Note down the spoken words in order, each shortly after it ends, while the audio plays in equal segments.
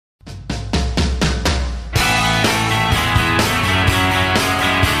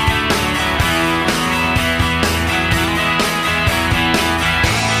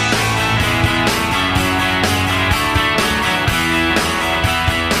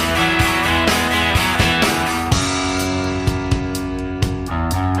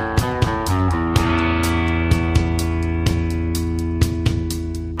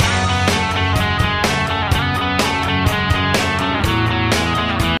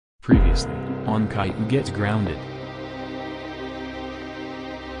previously, on Caillou gets grounded.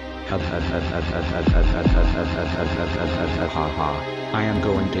 I am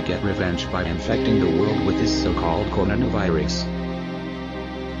going to get revenge by infecting the world with this so-called coronavirus.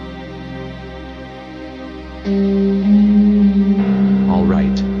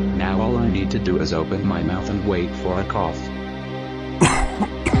 Alright, now all I need to do is open my mouth and wait for a cough.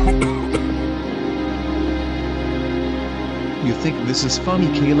 You think this is funny,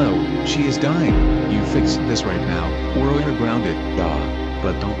 Caillou? She is dying. You fix this right now, or you're grounded.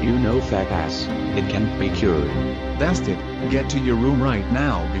 But don't you know, fat ass, it can't be cured. That's it. Get to your room right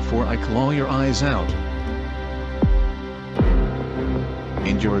now before I claw your eyes out.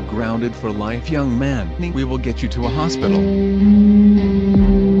 And you're grounded for life, young man. We will get you to a hospital.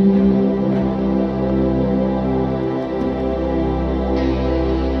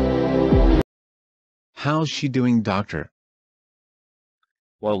 How's she doing, doctor?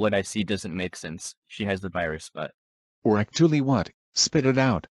 Well, what I see doesn't make sense. She has the virus, but... Or actually what? Spit it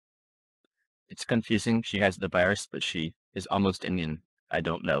out. It's confusing. She has the virus, but she is almost Indian. I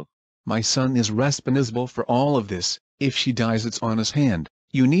don't know. My son is responsible for all of this. If she dies, it's on his hand.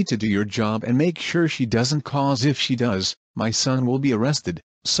 You need to do your job and make sure she doesn't cause. If she does, my son will be arrested.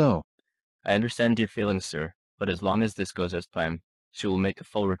 So. I understand your feelings, sir, but as long as this goes as planned, she will make a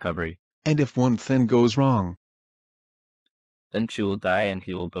full recovery. And if one thing goes wrong? Then she will die and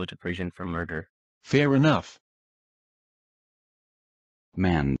he will go to prison for murder. Fair enough.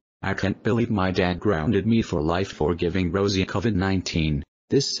 Man, I can't believe my dad grounded me for life for giving Rosie COVID-19.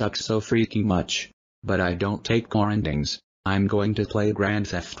 This sucks so freaking much. But I don't take quarantines. I'm going to play Grand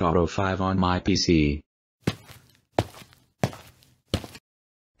Theft Auto 5 on my PC.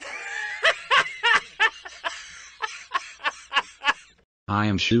 I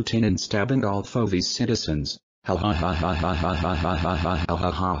am shooting and stabbing all of these citizens. Ha ha ha ha ha ha ha ha ha ha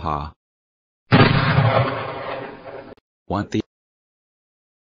ha ha ha. Want the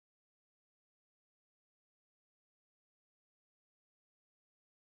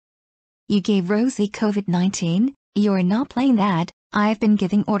You gave Rosie COVID-19? You're not playing that. I've been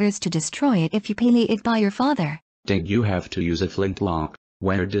giving orders to destroy it if you pay it by your father. Did you have to use a flintlock?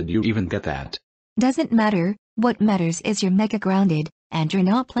 Where did you even get that? Doesn't matter. What matters is you're mega grounded, and you're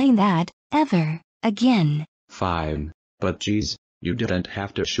not playing that, ever, again. Fine. But geez, you didn't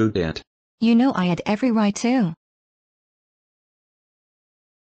have to shoot it. You know I had every right to.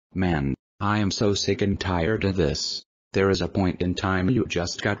 Man, I am so sick and tired of this. There is a point in time you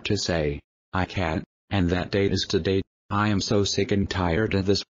just got to say, I can't, and that date is today. I am so sick and tired of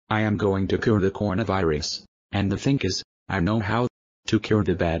this. I am going to cure the coronavirus. And the thing is, I know how to cure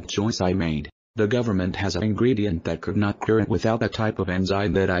the bad choice I made. The government has an ingredient that could not cure it without a type of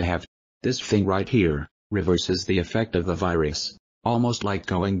enzyme that I have. This thing right here reverses the effect of the virus. Almost like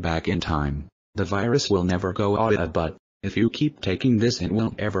going back in time. The virus will never go away, but if you keep taking this, it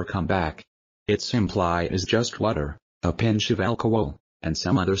won't ever come back. Its supply is just water, a pinch of alcohol, and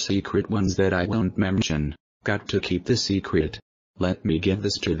some other secret ones that I won't mention. Got to keep the secret. Let me give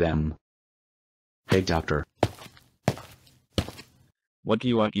this to them. Hey, doctor. What do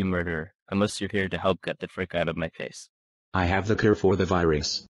you want, you murderer? Unless you're here to help get the frick out of my face. I have the cure for the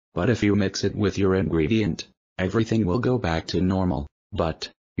virus. But if you mix it with your ingredient, everything will go back to normal. But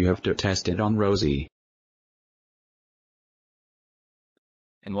you have to test it on Rosie.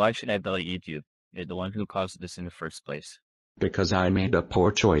 And why should I believe you? You're the one who caused this in the first place. Because I made a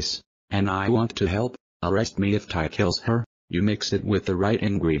poor choice. And I want to help. Arrest me if Ty kills her. You mix it with the right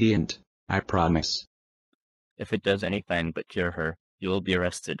ingredient. I promise. If it does anything but cure her, you will be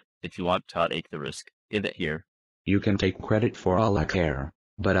arrested. If you want to take the risk, give it here. You can take credit for all I care.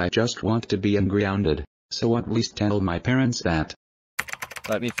 But I just want to be ungrounded. So at least tell my parents that.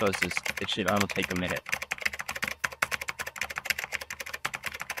 Let me focus this. It should only take a minute.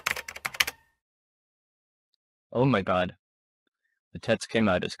 Oh my god. The test came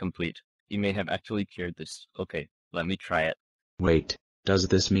out as complete. You may have actually cured this. Okay, let me try it. Wait, does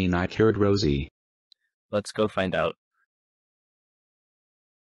this mean I cured Rosie? Let's go find out.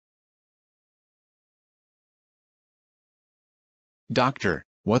 Doctor,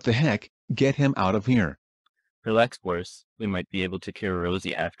 what the heck? Get him out of here. Relax, Boris. We might be able to cure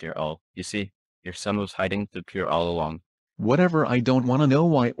Rosie after all. You see, your son was hiding the cure all along. Whatever, I don't want to know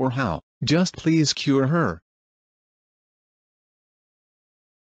why or how. Just please cure her.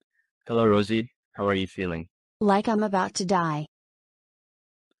 Hello, Rosie. How are you feeling? Like I'm about to die.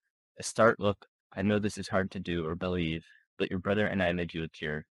 Look, I know this is hard to do or believe, but your brother and I made you a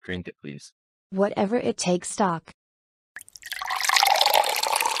cure. Drink it, please. Whatever it takes, Doc.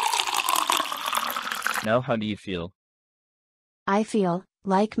 Now how do you feel? I feel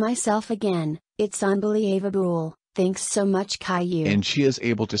Like myself again, it's unbelievable. Thanks so much, Caillou. And she is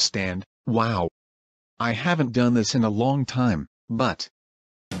able to stand. Wow. I haven't done this in a long time, but...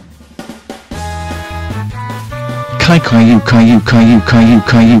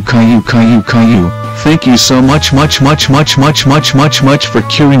 Caillou. Thank you so much for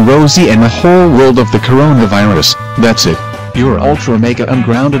curing Rosie and the whole world of the coronavirus. That's it. You're ultra mega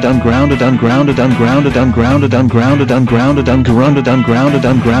ungrounded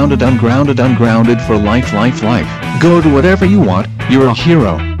for life. Go to whatever you want, you're a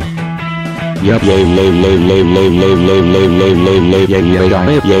hero. Yup.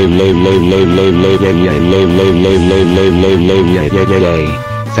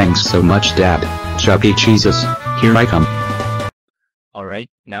 Thanks so much, Dad. Chuck E. Cheeses. Here I come. Alright,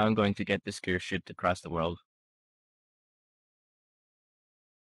 now I'm going to get this gear shipped across the world.